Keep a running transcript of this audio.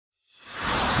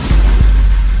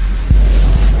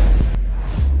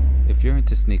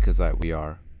into sneakers like we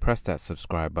are, press that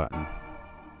subscribe button.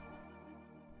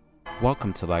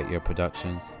 Welcome to Lightyear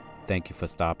Productions. Thank you for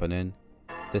stopping in.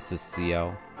 This is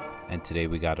CL, and today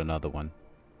we got another one.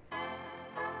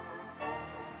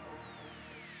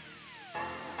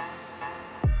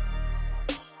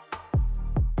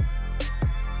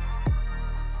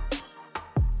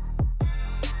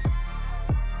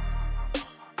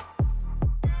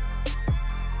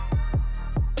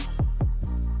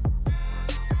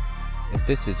 If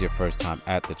this is your first time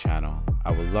at the channel,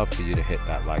 I would love for you to hit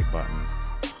that like button,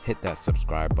 hit that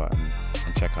subscribe button,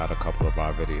 and check out a couple of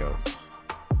our videos.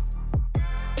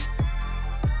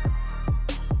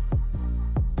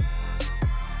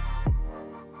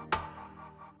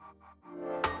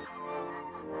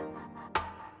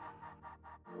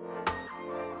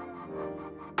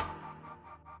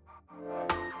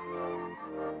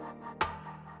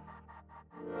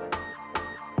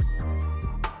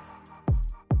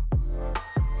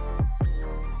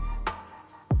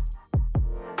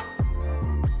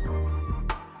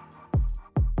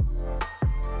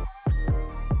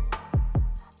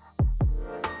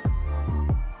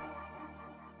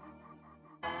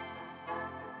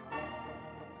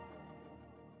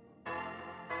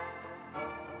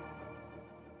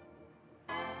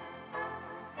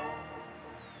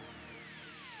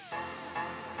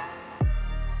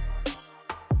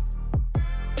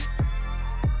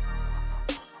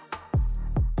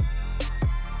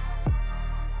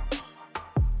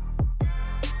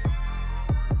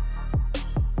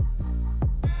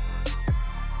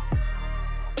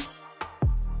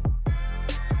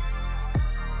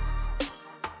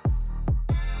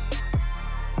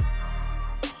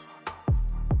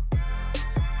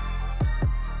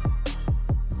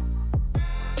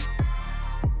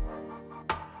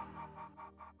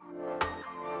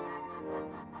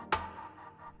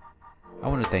 I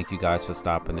want to thank you guys for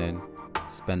stopping in,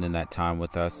 spending that time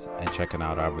with us, and checking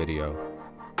out our video.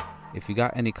 If you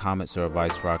got any comments or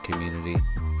advice for our community,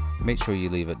 make sure you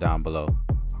leave it down below.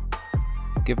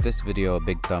 Give this video a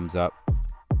big thumbs up,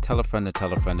 tell a friend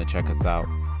to check us out,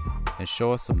 and show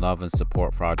us some love and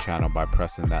support for our channel by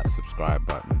pressing that subscribe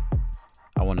button.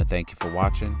 I want to thank you for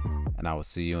watching, and I will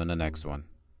see you in the next one.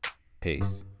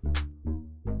 Peace.